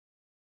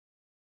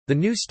The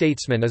New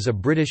Statesman is a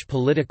British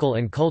political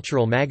and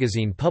cultural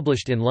magazine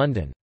published in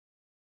London.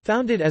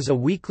 Founded as a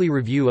weekly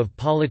review of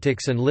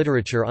politics and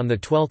literature on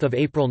 12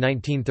 April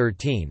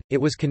 1913, it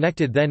was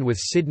connected then with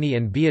Sidney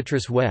and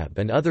Beatrice Webb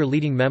and other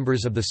leading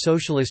members of the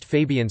Socialist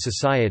Fabian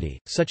Society,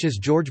 such as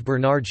George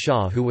Bernard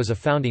Shaw, who was a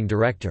founding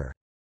director.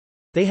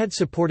 They had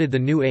supported The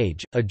New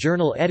Age, a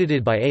journal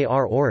edited by A.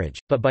 R. Orridge,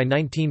 but by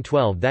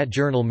 1912 that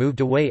journal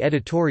moved away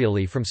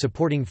editorially from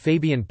supporting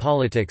Fabian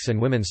politics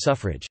and women's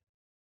suffrage.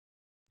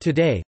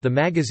 Today, the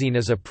magazine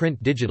is a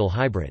print-digital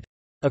hybrid.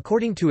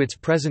 According to its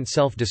present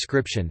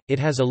self-description, it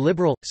has a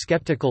liberal,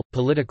 skeptical,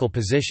 political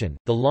position.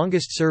 The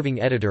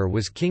longest-serving editor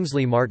was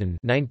Kingsley Martin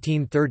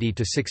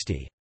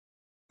 (1930–60).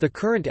 The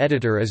current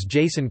editor is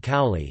Jason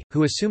Cowley,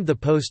 who assumed the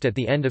post at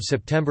the end of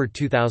September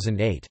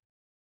 2008.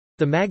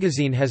 The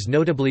magazine has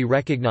notably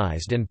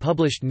recognized and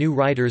published new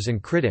writers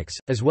and critics,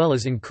 as well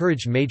as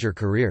encouraged major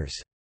careers.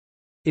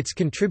 Its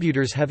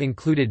contributors have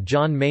included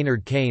John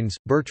Maynard Keynes,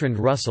 Bertrand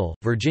Russell,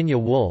 Virginia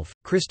Woolf,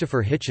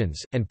 Christopher Hitchens,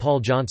 and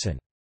Paul Johnson.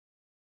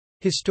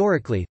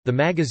 Historically, the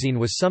magazine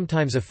was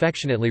sometimes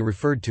affectionately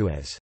referred to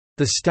as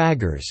the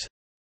Staggers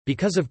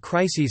because of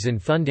crises in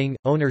funding,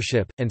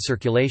 ownership, and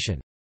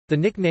circulation. The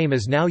nickname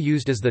is now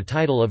used as the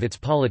title of its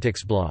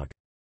politics blog.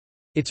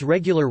 Its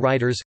regular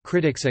writers,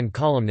 critics and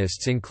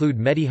columnists include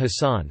Mehdi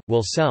Hassan,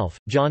 Will Self,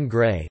 John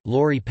Gray,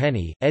 Laurie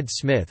Penny, Ed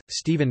Smith,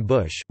 Stephen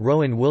Bush,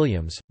 Rowan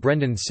Williams,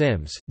 Brendan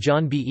Sims,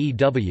 John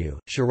Bew,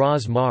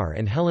 Shiraz Mar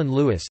and Helen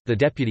Lewis, the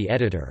deputy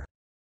editor.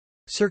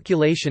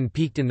 Circulation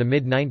peaked in the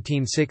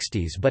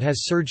mid-1960s but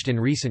has surged in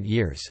recent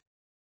years.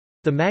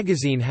 The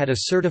magazine had a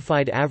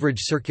certified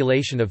average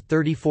circulation of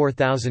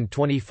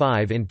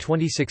 34,025 in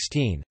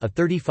 2016, a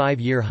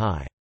 35-year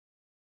high.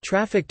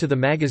 Traffic to the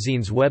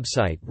magazine's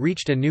website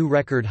reached a new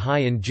record high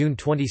in June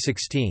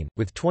 2016,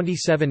 with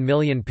 27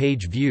 million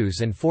page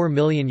views and 4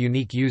 million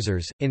unique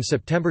users. In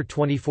September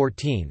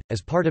 2014,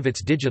 as part of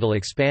its digital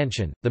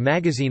expansion, the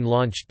magazine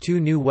launched two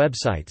new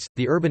websites,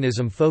 the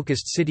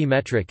urbanism-focused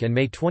CityMetric and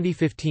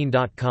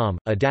May2015.com,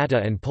 a data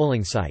and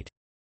polling site.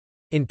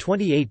 In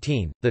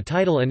 2018, the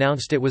title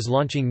announced it was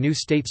launching New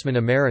Statesman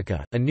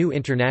America, a new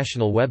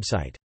international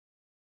website.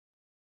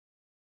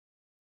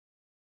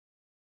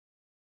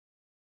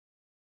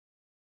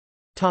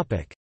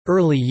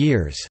 Early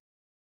years.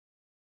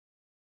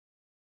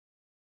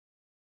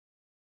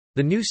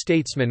 The New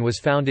Statesman was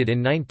founded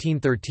in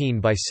 1913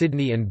 by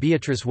Sidney and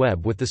Beatrice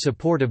Webb with the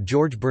support of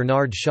George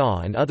Bernard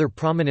Shaw and other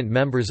prominent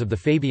members of the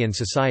Fabian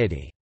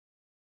Society.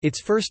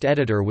 Its first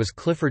editor was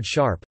Clifford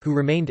Sharp, who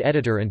remained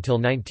editor until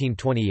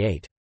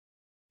 1928.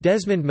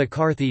 Desmond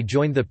McCarthy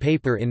joined the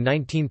paper in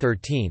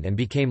 1913 and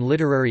became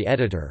literary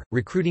editor,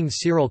 recruiting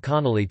Cyril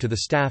Connolly to the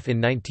staff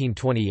in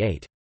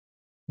 1928.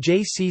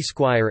 J. C.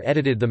 Squire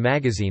edited the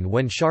magazine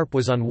when Sharp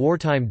was on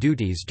wartime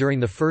duties during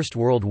the First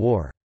World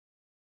War.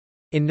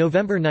 In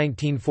November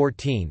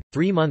 1914,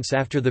 3 months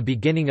after the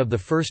beginning of the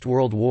First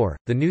World War,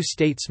 the New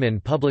Statesman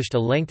published a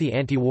lengthy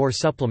anti-war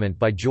supplement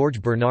by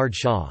George Bernard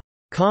Shaw,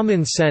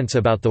 "Common Sense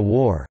About the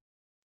War",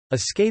 a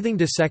scathing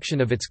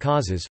dissection of its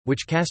causes,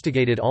 which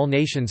castigated all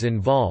nations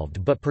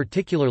involved but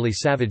particularly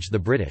savaged the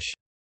British.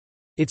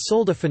 It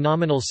sold a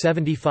phenomenal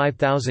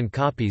 75,000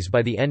 copies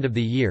by the end of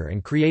the year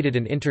and created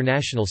an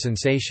international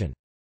sensation.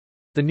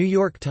 The New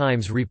York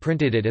Times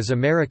reprinted it as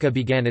America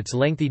began its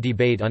lengthy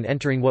debate on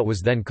entering what was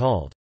then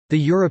called the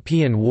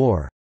European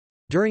War.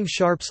 During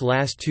Sharp's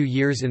last 2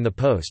 years in the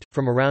post,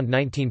 from around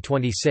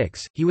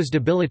 1926, he was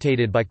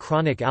debilitated by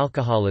chronic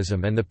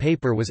alcoholism and the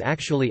paper was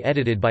actually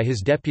edited by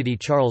his deputy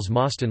Charles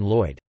Mostyn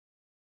Lloyd.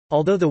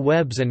 Although the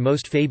Webbs and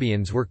most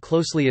Fabians were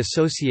closely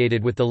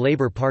associated with the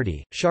Labour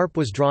Party, Sharp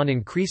was drawn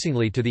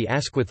increasingly to the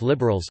Asquith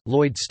Liberals.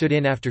 Lloyd stood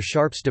in after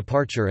Sharp's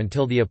departure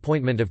until the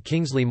appointment of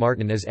Kingsley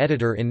Martin as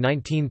editor in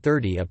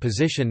 1930, a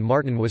position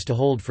Martin was to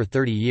hold for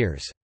 30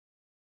 years.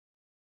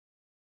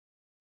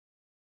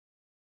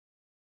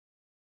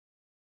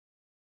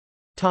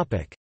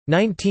 Topic: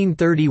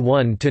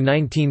 1931 to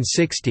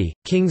 1960,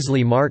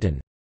 Kingsley Martin.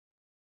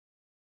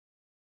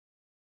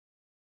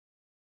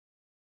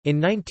 In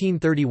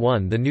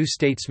 1931 the New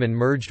Statesman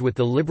merged with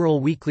the liberal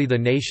weekly The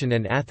Nation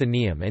and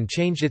Athenaeum and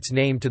changed its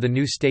name to the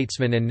New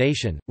Statesman and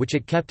Nation, which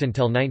it kept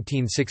until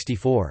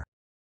 1964.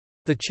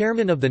 The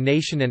chairman of the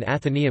Nation and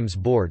Athenaeum's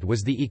board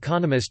was the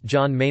economist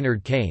John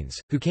Maynard Keynes,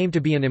 who came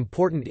to be an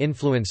important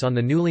influence on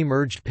the newly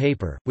merged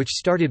paper, which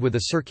started with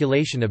a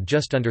circulation of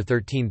just under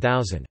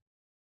 13,000.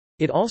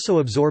 It also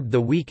absorbed the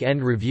Week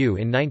End Review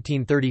in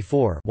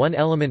 1934, one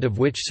element of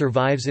which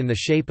survives in the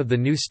shape of the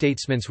New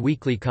Statesman's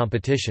weekly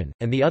competition,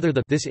 and the other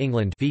the This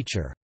England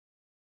feature.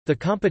 The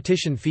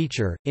competition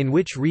feature, in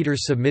which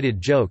readers submitted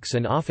jokes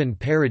and often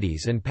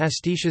parodies and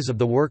pastiches of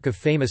the work of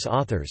famous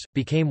authors,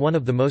 became one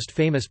of the most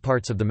famous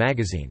parts of the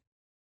magazine.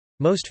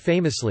 Most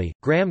famously,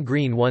 Graham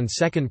Greene won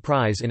second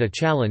prize in a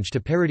challenge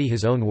to parody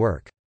his own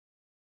work.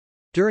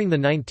 During the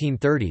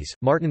 1930s,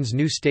 Martin's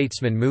New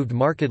Statesman moved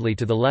markedly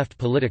to the left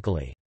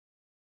politically.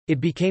 It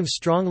became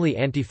strongly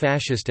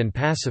anti-fascist and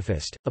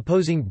pacifist,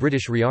 opposing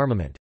British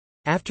rearmament.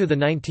 After the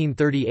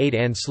 1938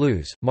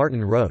 Anschluss,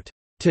 Martin wrote,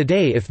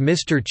 Today if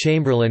Mr.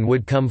 Chamberlain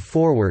would come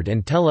forward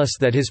and tell us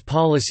that his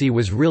policy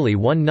was really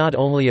one not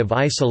only of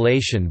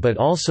isolation but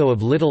also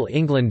of Little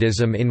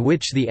Englandism, in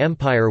which the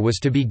empire was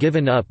to be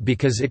given up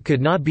because it could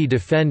not be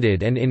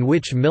defended and in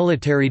which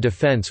military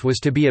defence was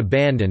to be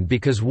abandoned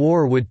because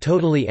war would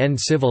totally end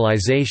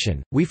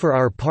civilization, we for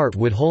our part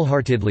would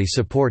wholeheartedly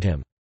support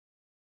him."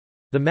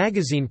 The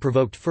magazine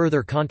provoked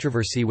further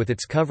controversy with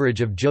its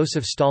coverage of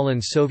Joseph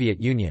Stalin's Soviet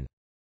Union.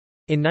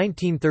 In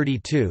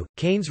 1932,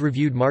 Keynes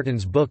reviewed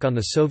Martin's book on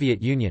the Soviet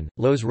Union,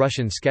 Lowe's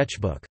Russian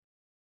Sketchbook.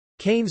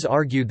 Keynes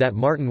argued that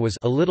Martin was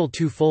a little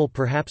too full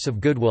perhaps of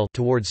goodwill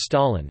towards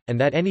Stalin, and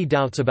that any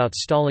doubts about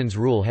Stalin's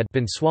rule had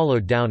been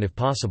swallowed down if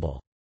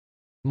possible.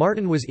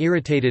 Martin was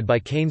irritated by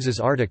Keynes's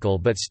article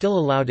but still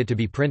allowed it to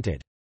be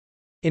printed.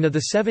 In a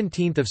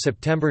 17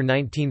 September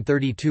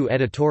 1932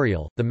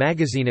 editorial, the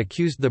magazine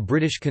accused the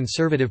British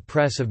conservative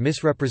press of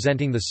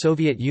misrepresenting the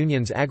Soviet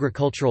Union's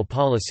agricultural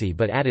policy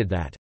but added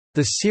that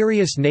the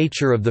serious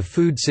nature of the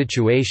food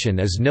situation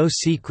is no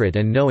secret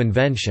and no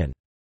invention.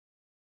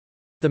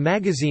 The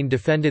magazine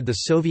defended the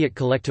Soviet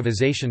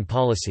collectivization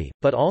policy,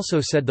 but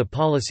also said the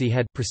policy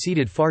had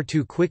proceeded far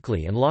too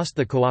quickly and lost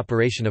the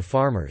cooperation of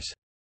farmers.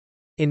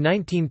 In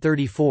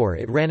 1934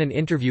 it ran an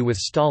interview with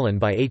Stalin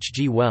by H.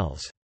 G.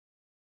 Wells.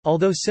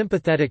 Although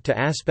sympathetic to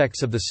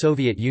aspects of the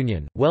Soviet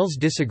Union, Wells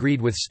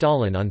disagreed with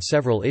Stalin on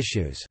several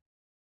issues.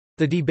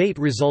 The debate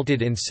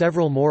resulted in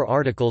several more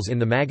articles in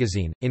the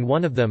magazine. In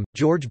one of them,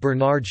 George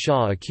Bernard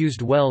Shaw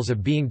accused Wells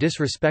of being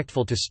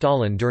disrespectful to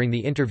Stalin during the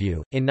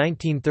interview. In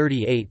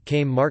 1938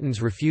 came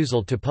Martin's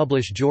refusal to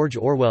publish George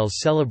Orwell's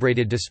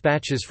celebrated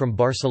dispatches from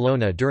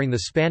Barcelona during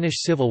the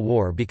Spanish Civil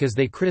War because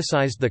they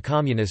criticized the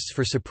Communists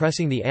for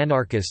suppressing the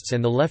anarchists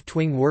and the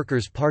left-wing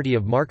Workers' Party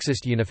of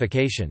Marxist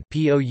Unification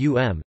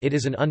 (POUM). It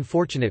is an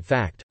unfortunate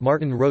fact,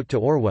 Martin wrote to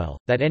Orwell,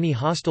 that any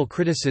hostile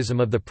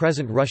criticism of the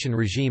present Russian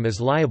regime is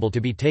liable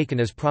to be taken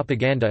as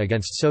propaganda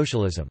against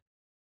socialism.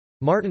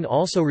 Martin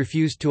also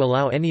refused to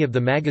allow any of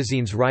the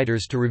magazine's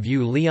writers to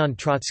review Leon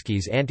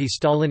Trotsky's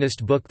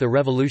anti-Stalinist book The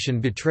Revolution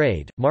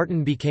Betrayed.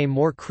 Martin became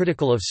more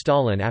critical of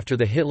Stalin after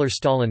the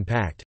Hitler-Stalin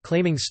Pact,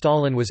 claiming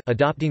Stalin was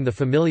adopting the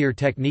familiar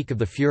technique of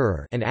the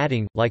Führer and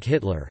adding, like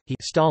Hitler, he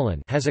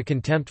Stalin has a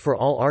contempt for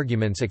all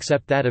arguments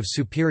except that of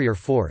superior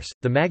force.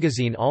 The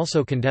magazine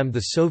also condemned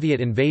the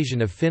Soviet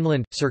invasion of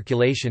Finland.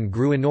 Circulation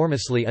grew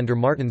enormously under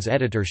Martin's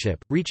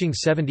editorship, reaching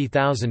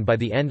 70,000 by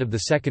the end of the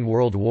Second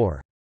World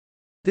War.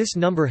 This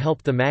number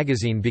helped the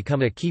magazine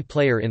become a key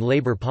player in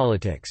labor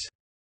politics.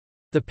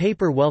 The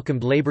paper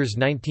welcomed Labour's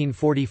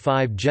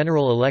 1945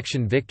 general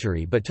election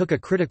victory but took a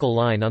critical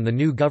line on the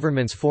new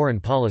government's foreign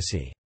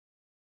policy.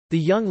 The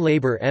young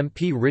Labour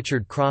MP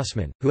Richard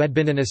Crossman, who had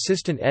been an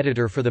assistant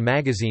editor for the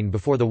magazine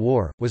before the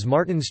war, was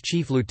Martin's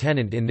chief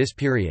lieutenant in this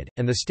period,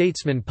 and the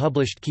Statesman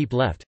published Keep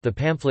Left, the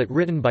pamphlet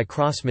written by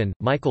Crossman,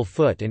 Michael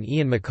Foot and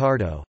Ian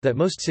McCardo, that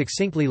most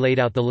succinctly laid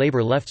out the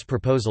Labour left's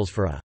proposals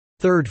for a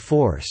third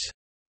force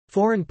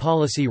foreign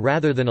policy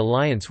rather than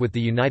alliance with the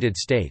United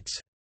States.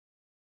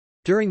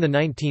 During the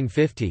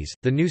 1950s,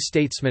 the New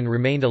Statesman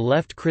remained a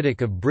left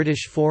critic of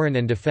British foreign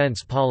and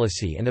defence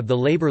policy and of the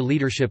Labour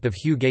leadership of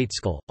Hugh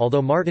Gaitskell,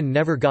 although Martin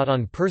never got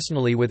on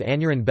personally with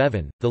Aneurin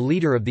Bevan, the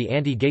leader of the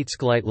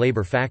anti-Gaitskellite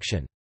Labour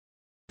faction.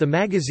 The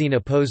magazine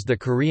opposed the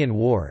Korean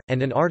War,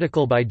 and an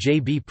article by J.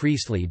 B.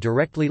 Priestley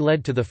directly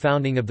led to the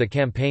founding of the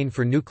Campaign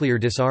for Nuclear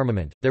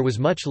Disarmament. There was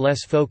much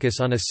less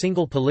focus on a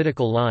single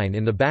political line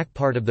in the back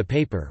part of the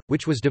paper,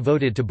 which was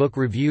devoted to book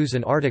reviews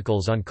and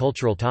articles on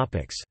cultural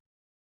topics.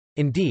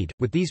 Indeed,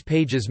 with these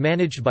pages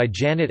managed by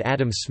Janet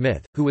Adams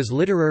Smith, who was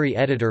literary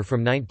editor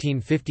from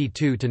 1952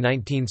 to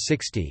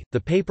 1960, the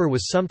paper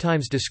was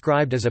sometimes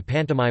described as a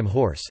pantomime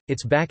horse.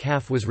 Its back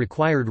half was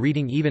required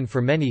reading even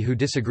for many who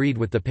disagreed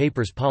with the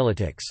paper's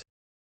politics.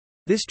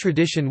 This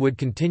tradition would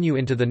continue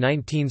into the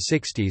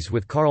 1960s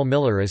with Carl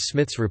Miller as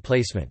Smith's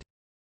replacement.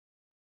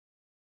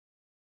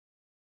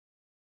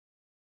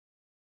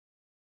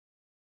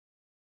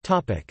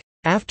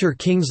 After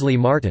Kingsley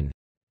Martin.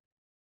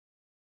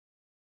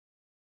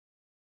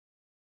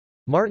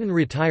 Martin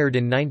retired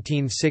in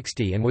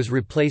 1960 and was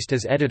replaced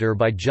as editor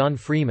by John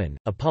Freeman,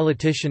 a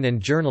politician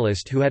and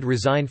journalist who had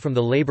resigned from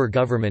the Labour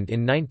government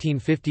in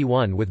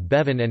 1951 with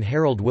Bevan and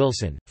Harold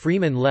Wilson.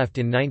 Freeman left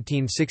in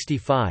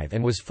 1965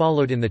 and was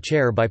followed in the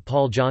chair by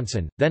Paul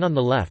Johnson, then on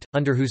the left,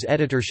 under whose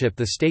editorship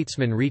the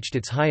Statesman reached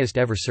its highest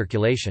ever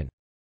circulation.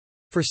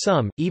 For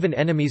some, even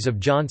enemies of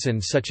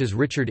Johnson such as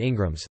Richard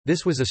Ingrams,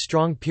 this was a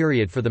strong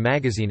period for the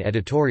magazine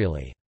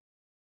editorially.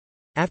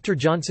 After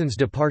Johnson's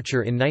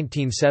departure in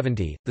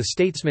 1970, the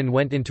Statesman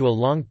went into a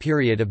long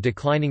period of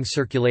declining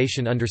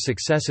circulation under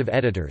successive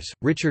editors.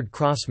 Richard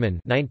Crossman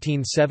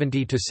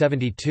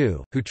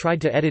 (1970–72), who tried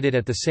to edit it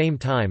at the same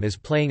time as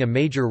playing a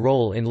major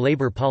role in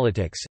labor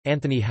politics;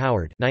 Anthony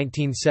Howard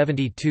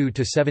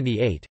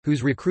 (1972–78),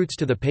 whose recruits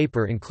to the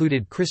paper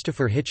included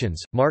Christopher Hitchens,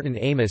 Martin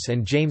Amis,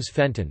 and James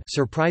Fenton.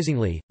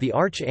 Surprisingly, the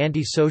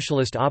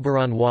arch-anti-socialist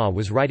Auberon Waugh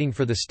was writing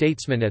for the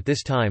Statesman at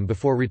this time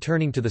before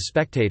returning to the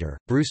Spectator.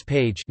 Bruce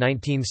Page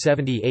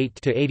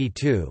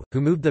 (1978–82),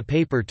 who moved the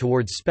paper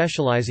towards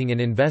specializing in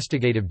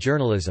investigative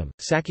journalism,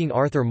 sacking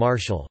Arthur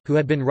Marshall, who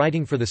had been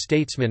writing for The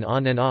Statesman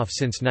on and off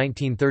since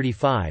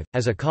 1935,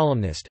 as a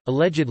columnist,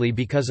 allegedly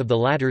because of the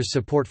latter's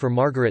support for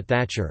Margaret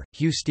Thatcher.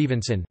 Hugh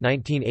Stevenson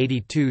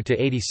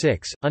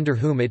 (1982–86), under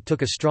whom it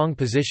took a strong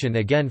position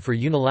again for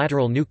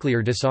unilateral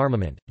nuclear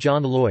disarmament.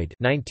 John Lloyd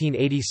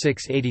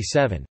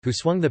 (1986–87), who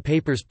swung the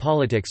paper's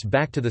politics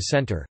back to the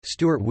center.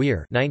 Stuart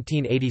Weir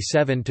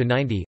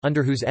 (1987–90),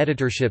 under whose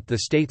editorship The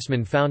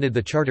Statesman founded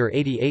the Charter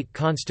 88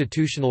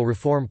 Constitutional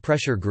Reform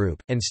Pressure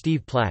Group, and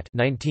Steve Platt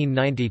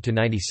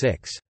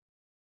 (1990–96).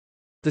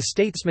 The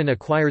Statesman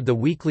acquired the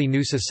weekly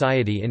New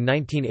Society in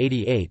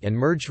 1988 and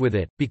merged with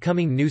it,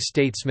 becoming New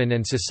Statesman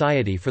and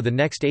Society for the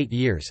next 8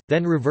 years,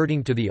 then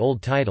reverting to the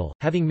old title,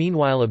 having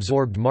meanwhile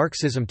absorbed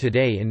Marxism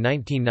Today in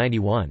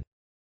 1991.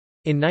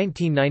 In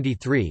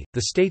 1993,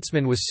 The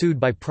Statesman was sued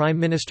by Prime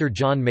Minister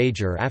John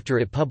Major after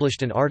it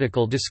published an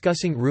article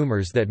discussing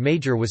rumors that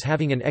Major was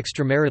having an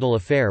extramarital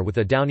affair with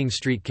a Downing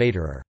Street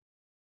caterer.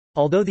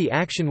 Although the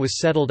action was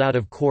settled out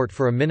of court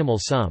for a minimal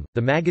sum,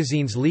 the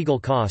magazine's legal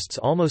costs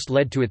almost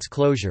led to its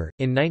closure.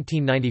 In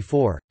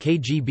 1994,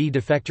 KGB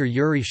defector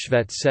Yuri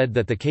Shvets said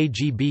that the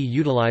KGB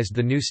utilized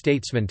the New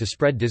Statesman to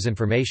spread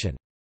disinformation.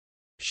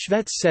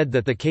 Shvets said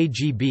that the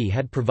KGB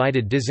had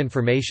provided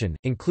disinformation,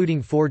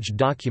 including forged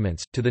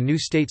documents, to the New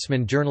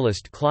Statesman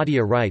journalist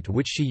Claudia Wright,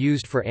 which she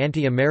used for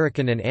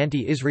anti-American and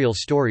anti-Israel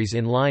stories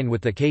in line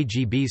with the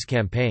KGB's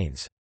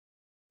campaigns.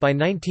 By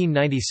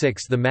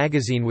 1996 the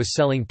magazine was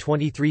selling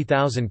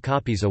 23,000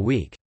 copies a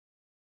week.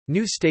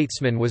 New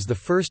Statesman was the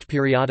first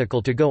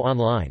periodical to go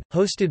online,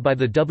 hosted by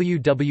the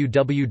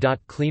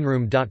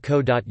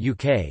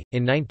www.cleanroom.co.uk,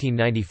 in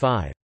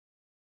 1995.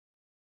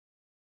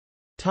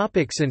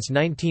 Since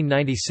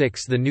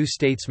 1996 the New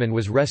Statesman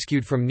was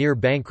rescued from near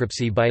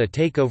bankruptcy by a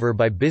takeover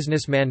by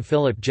businessman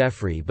Philip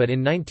Jeffrey, but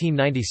in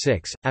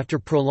 1996, after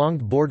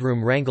prolonged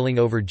boardroom wrangling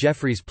over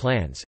Jeffrey's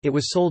plans, it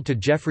was sold to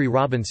Geoffrey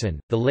Robinson,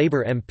 the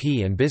Labour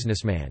MP and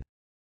businessman.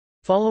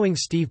 Following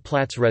Steve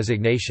Platt's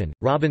resignation,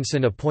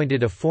 Robinson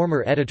appointed a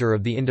former editor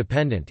of The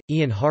Independent,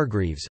 Ian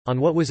Hargreaves, on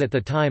what was at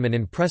the time an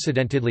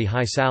unprecedentedly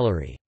high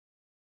salary.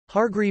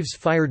 Hargreaves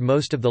fired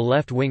most of the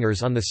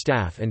left-wingers on the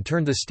staff and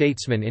turned The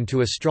Statesman into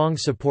a strong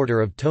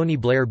supporter of Tony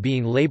Blair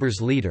being Labour's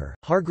leader.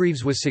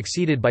 Hargreaves was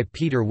succeeded by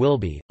Peter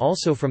Wilby,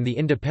 also from the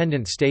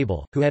Independent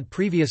stable, who had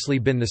previously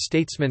been The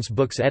Statesman's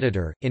books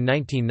editor, in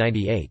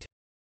 1998.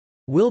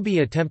 Wilby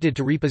attempted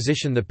to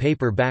reposition the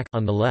paper back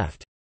on the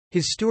left.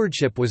 His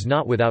stewardship was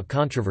not without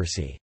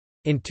controversy.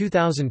 In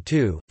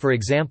 2002, for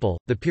example,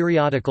 the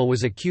periodical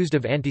was accused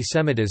of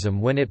antisemitism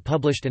when it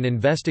published an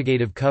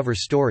investigative cover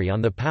story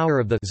on the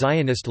power of the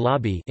Zionist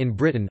lobby in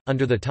Britain,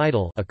 under the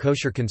title A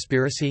Kosher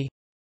Conspiracy?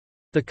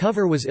 The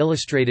cover was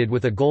illustrated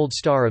with a gold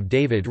Star of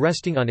David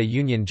resting on a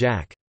Union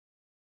Jack.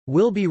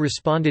 Wilby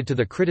responded to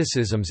the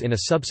criticisms in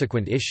a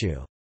subsequent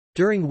issue.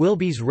 During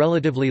Wilby's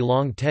relatively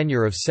long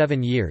tenure of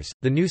 7 years,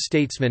 the New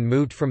Statesman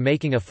moved from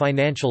making a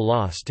financial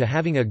loss to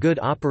having a good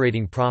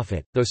operating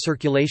profit, though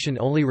circulation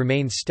only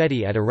remained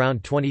steady at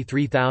around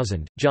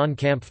 23,000. John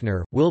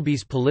Kampfner,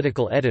 Wilby's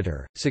political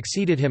editor,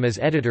 succeeded him as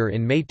editor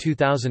in May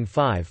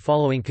 2005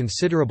 following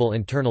considerable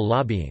internal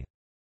lobbying.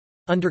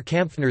 Under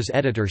Kampfner's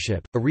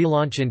editorship, a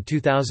relaunch in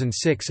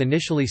 2006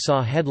 initially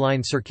saw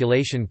headline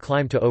circulation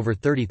climb to over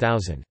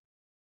 30,000.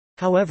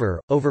 However,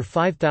 over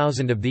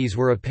 5,000 of these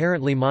were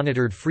apparently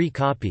monitored free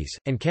copies,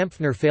 and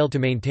Kampfner failed to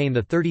maintain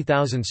the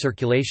 30,000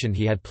 circulation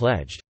he had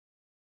pledged.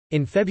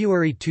 In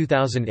February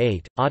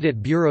 2008,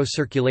 Audit Bureau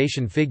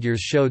circulation figures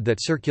showed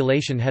that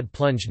circulation had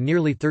plunged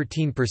nearly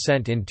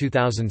 13% in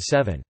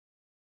 2007.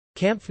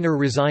 Kampfner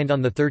resigned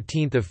on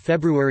 13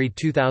 February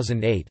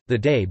 2008, the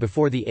day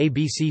before the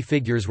ABC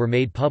figures were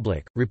made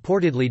public,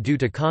 reportedly due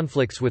to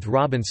conflicts with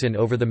Robinson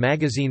over the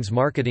magazine's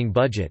marketing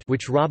budget,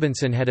 which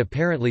Robinson had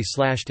apparently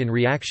slashed in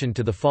reaction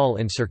to the fall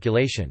in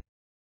circulation.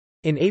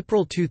 In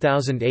April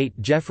 2008,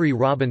 Geoffrey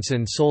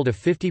Robinson sold a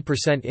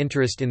 50%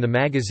 interest in the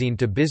magazine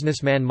to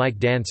businessman Mike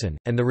Danson,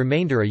 and the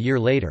remainder a year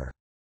later.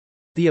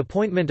 The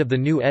appointment of the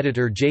new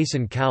editor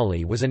Jason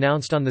Cowley was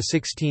announced on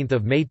 16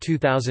 May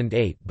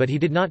 2008, but he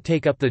did not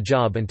take up the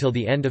job until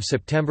the end of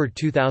September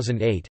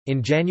 2008.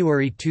 In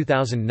January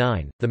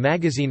 2009, the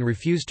magazine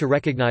refused to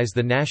recognize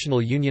the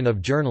National Union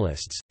of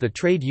Journalists, the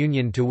trade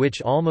union to which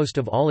almost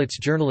all its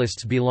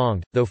journalists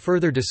belonged, though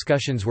further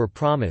discussions were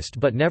promised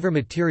but never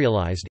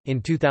materialized.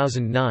 In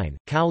 2009,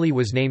 Cowley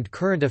was named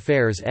Current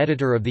Affairs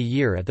Editor of the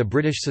Year at the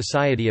British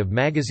Society of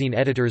Magazine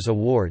Editors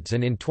Awards,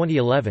 and in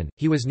 2011,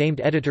 he was named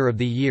Editor of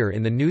the Year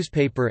in the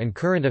Newspaper and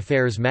Current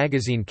Affairs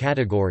Magazine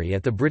category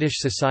at the British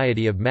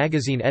Society of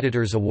Magazine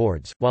Editors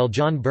Awards, while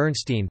John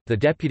Bernstein, the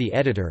deputy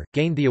editor,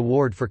 gained the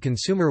award for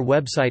Consumer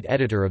Website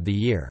Editor of the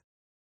Year.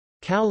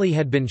 Cowley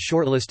had been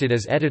shortlisted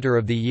as Editor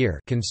of the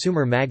Year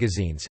Consumer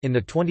Magazines in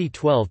the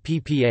 2012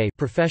 PPA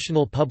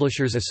Professional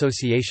Publishers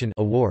Association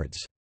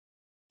Awards.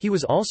 He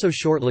was also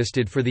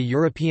shortlisted for the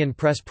European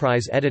Press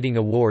Prize Editing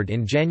Award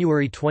in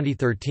January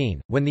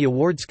 2013, when the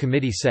awards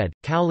committee said,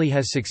 Cowley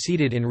has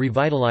succeeded in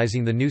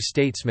revitalizing the New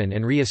Statesman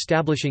and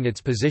re-establishing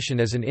its position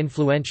as an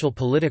influential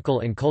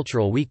political and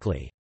cultural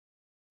weekly.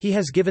 He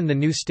has given the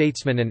New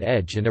Statesman an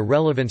edge and a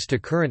relevance to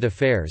current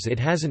affairs it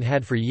hasn't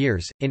had for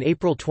years. In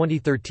April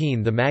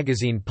 2013, the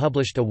magazine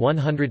published a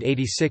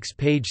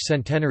 186-page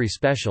centenary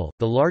special,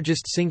 the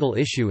largest single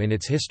issue in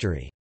its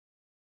history.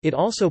 It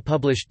also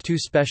published two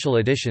special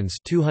editions,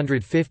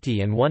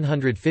 250 and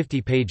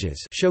 150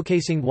 pages,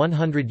 showcasing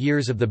 100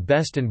 years of the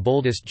best and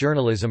boldest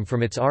journalism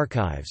from its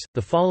archives.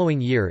 The following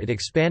year, it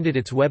expanded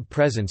its web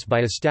presence by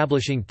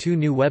establishing two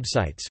new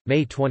websites.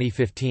 May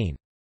 2015.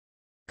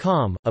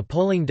 Com, a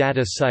polling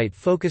data site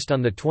focused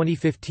on the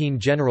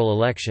 2015 general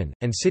election,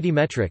 and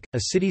Citymetric,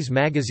 a cities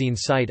magazine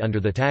site under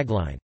the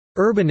tagline,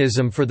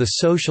 Urbanism for the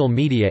Social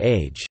Media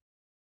Age,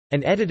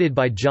 and edited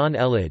by John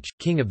Elledge,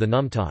 King of the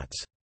Numtots.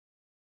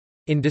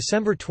 In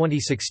December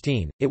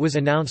 2016, it was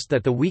announced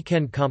that the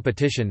Weekend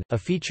Competition, a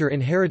feature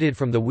inherited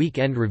from the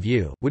Weekend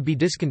Review, would be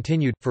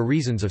discontinued, for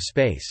reasons of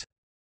space.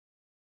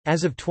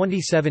 As of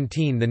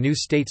 2017, the New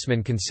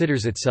Statesman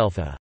considers itself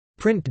a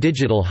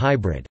print-digital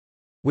hybrid,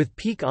 with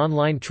peak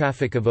online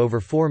traffic of over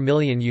 4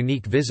 million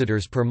unique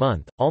visitors per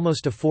month,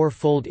 almost a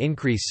four-fold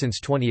increase since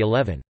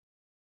 2011.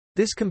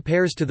 This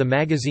compares to the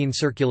magazine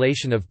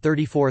circulation of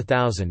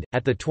 34,000.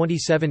 At the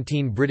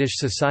 2017 British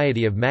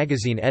Society of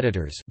Magazine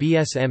Editors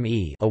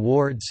 (BSME)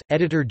 Awards,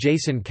 editor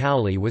Jason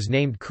Cowley was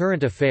named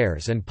Current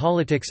Affairs and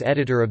Politics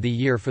Editor of the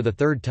Year for the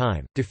third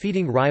time,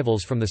 defeating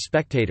rivals from The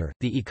Spectator,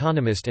 The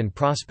Economist and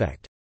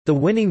Prospect. The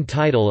winning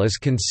title is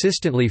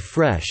consistently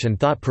fresh and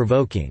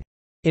thought-provoking.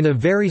 In a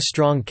very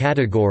strong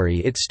category,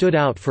 it stood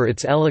out for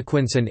its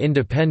eloquence and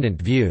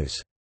independent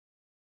views.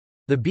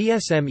 The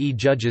BSME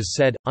judges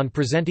said, on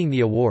presenting the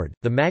award,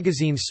 the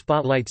magazine's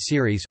Spotlight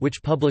series,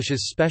 which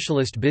publishes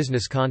specialist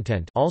business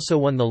content, also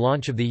won the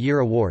Launch of the Year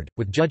award,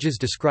 with judges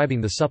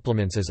describing the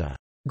supplements as a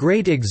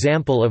great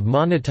example of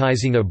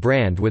monetizing a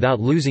brand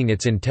without losing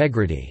its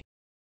integrity.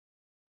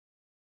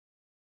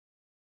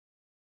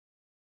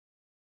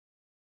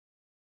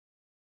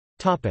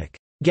 Topic: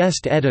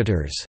 Guest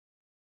editors.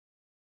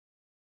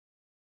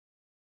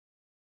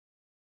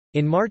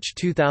 In March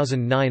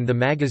 2009, the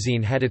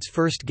magazine had its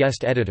first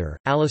guest editor,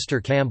 Alistair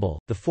Campbell,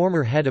 the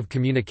former head of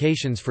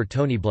communications for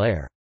Tony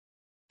Blair.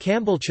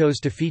 Campbell chose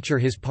to feature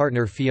his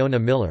partner Fiona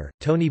Miller,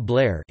 Tony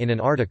Blair, in an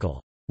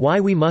article, "Why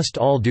We Must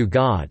All Do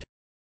God",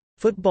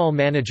 football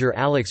manager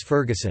Alex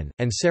Ferguson,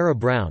 and Sarah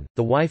Brown,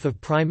 the wife of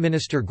Prime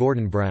Minister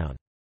Gordon Brown.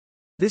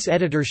 This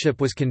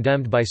editorship was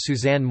condemned by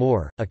Suzanne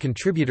Moore, a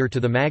contributor to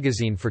the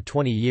magazine for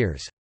 20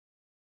 years.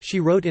 She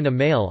wrote in a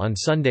Mail on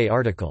Sunday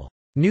article,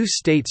 "New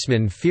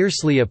Statesman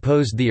fiercely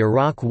opposed the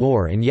Iraq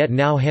War and yet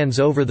now hands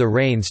over the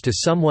reins to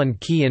someone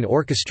key in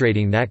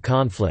orchestrating that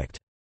conflict."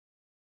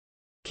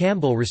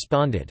 Campbell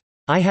responded,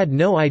 "I had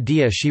no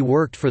idea she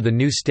worked for the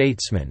New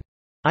Statesman.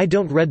 I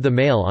don't read the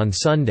Mail on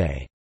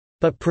Sunday.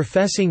 But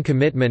professing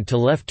commitment to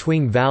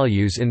left-wing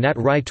values in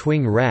that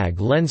right-wing rag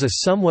lends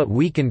a somewhat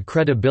weakened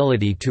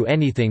credibility to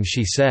anything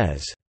she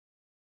says."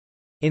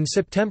 In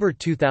September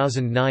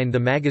 2009, the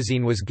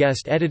magazine was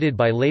guest edited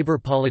by Labour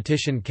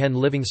politician Ken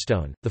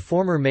Livingstone, the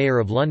former mayor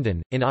of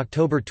London. In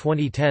October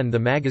 2010, the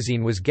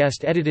magazine was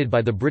guest edited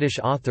by the British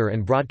author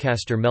and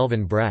broadcaster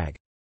Melvyn Bragg.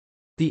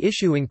 The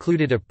issue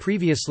included a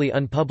previously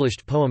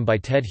unpublished poem by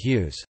Ted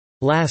Hughes,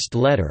 "Last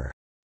Letter,"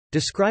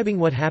 describing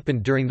what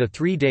happened during the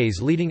 3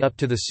 days leading up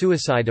to the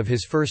suicide of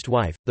his first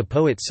wife, the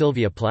poet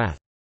Sylvia Plath.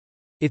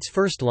 Its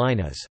first line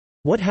is,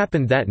 "What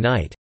happened that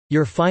night?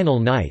 Your final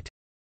night?"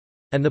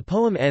 And the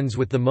poem ends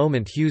with the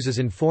moment Hughes is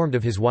informed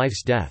of his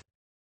wife's death.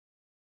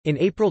 In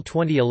April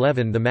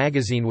 2011, the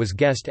magazine was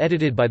guest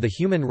edited by the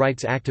human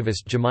rights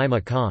activist Jemima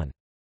Khan.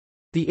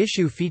 The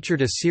issue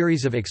featured a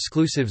series of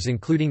exclusives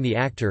including the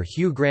actor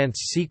Hugh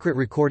Grant's secret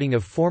recording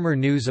of former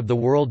News of the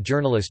World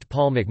journalist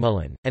Paul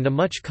McMullen, and a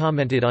much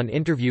commented on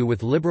interview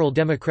with Liberal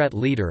Democrat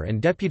leader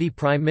and Deputy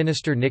Prime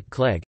Minister Nick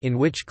Clegg, in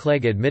which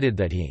Clegg admitted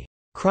that he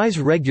cries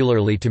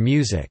regularly to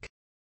music,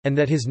 and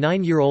that his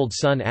 9-year-old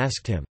son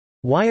asked him,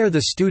 "Why are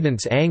the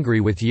students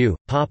angry with you,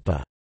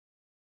 Papa?"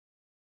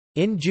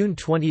 In June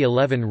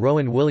 2011,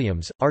 Rowan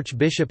Williams,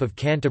 Archbishop of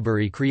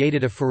Canterbury,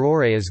 created a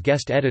furore as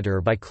guest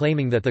editor by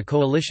claiming that the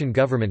coalition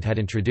government had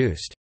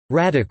introduced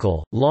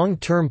radical,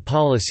 long-term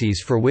policies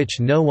for which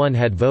no one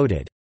had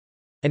voted,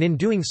 and in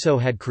doing so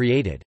had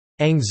created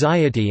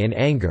anxiety and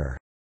anger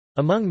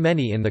among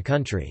many in the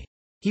country.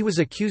 He was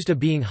accused of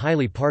being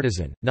highly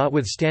partisan,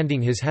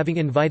 notwithstanding his having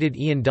invited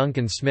Ian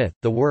Duncan Smith,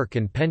 the Work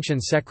and Pension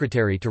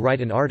Secretary, to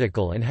write an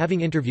article and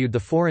having interviewed the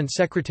Foreign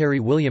Secretary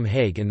William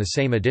Hague in the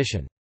same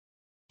edition.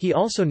 He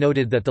also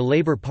noted that the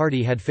Labour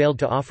Party had failed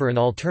to offer an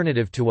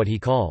alternative to what he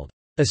called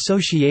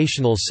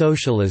associational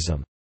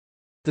socialism.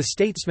 The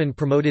Statesman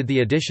promoted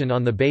the edition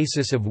on the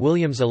basis of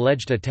Williams'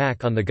 alleged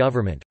attack on the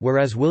government,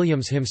 whereas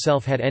Williams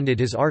himself had ended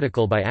his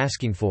article by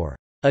asking for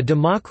a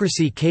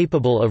democracy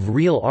capable of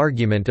real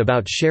argument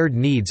about shared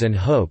needs and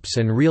hopes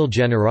and real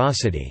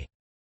generosity.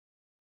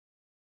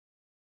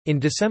 In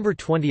December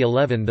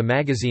 2011 the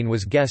magazine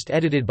was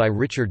guest-edited by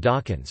Richard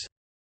Dawkins.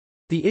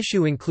 The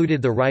issue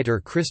included the writer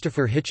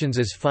Christopher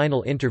Hitchens's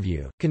final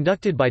interview,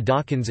 conducted by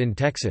Dawkins in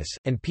Texas,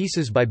 and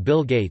pieces by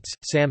Bill Gates,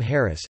 Sam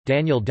Harris,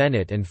 Daniel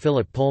Dennett and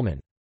Philip Pullman.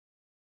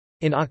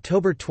 In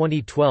October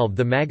 2012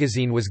 the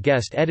magazine was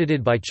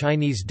guest-edited by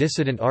Chinese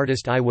dissident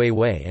artist Ai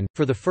Weiwei and,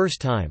 for the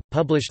first time,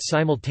 published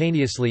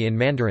simultaneously in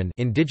Mandarin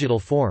in digital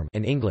form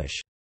and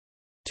English.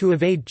 To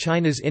evade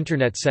China's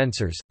internet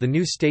censors, the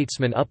New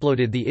Statesman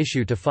uploaded the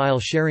issue to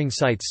file-sharing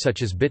sites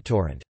such as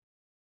BitTorrent.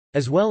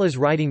 As well as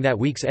writing that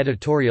week's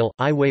editorial,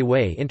 Ai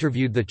Weiwei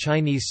interviewed the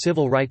Chinese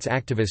civil rights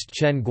activist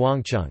Chen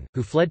Guangcheng,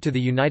 who fled to the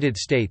United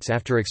States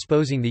after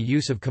exposing the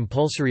use of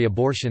compulsory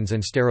abortions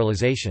and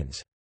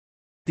sterilizations.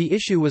 The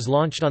issue was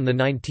launched on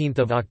 19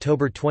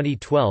 October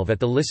 2012 at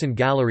the Listen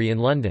Gallery in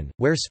London,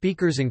 where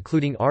speakers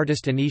including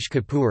artist Anish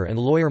Kapoor and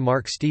lawyer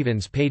Mark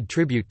Stevens paid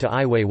tribute to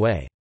Ai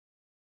Weiwei.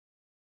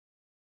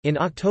 In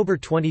October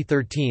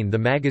 2013 the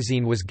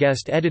magazine was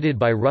guest-edited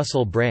by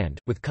Russell Brand,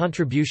 with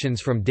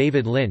contributions from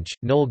David Lynch,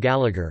 Noel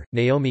Gallagher,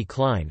 Naomi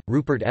Klein,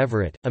 Rupert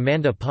Everett,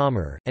 Amanda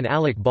Palmer, and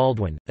Alec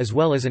Baldwin, as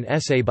well as an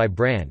essay by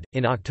Brand.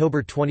 In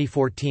October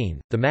 2014,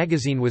 the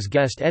magazine was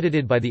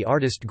guest-edited by the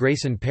artist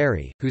Grayson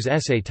Perry, whose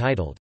essay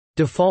titled,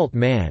 "Default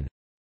Man,"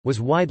 was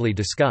widely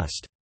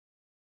discussed.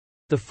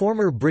 The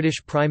former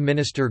British Prime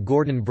Minister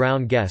Gordon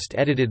Brown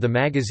guest-edited the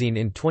magazine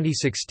in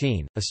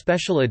 2016, a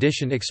special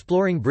edition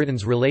exploring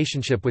Britain's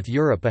relationship with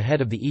Europe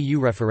ahead of the EU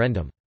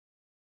referendum.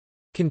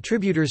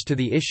 Contributors to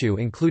the issue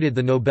included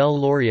the Nobel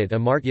laureate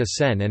Amartya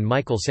Sen and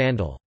Michael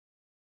Sandel.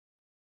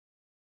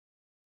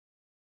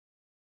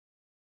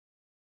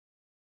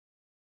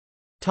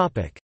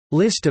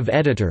 List of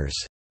editors.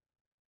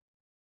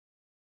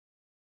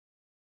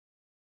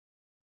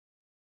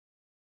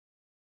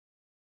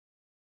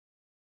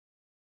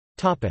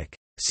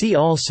 See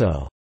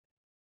also: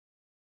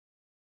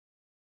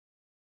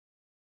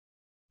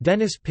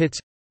 Dennis Pitts,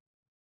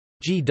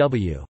 G.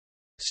 W.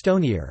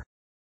 Stonier.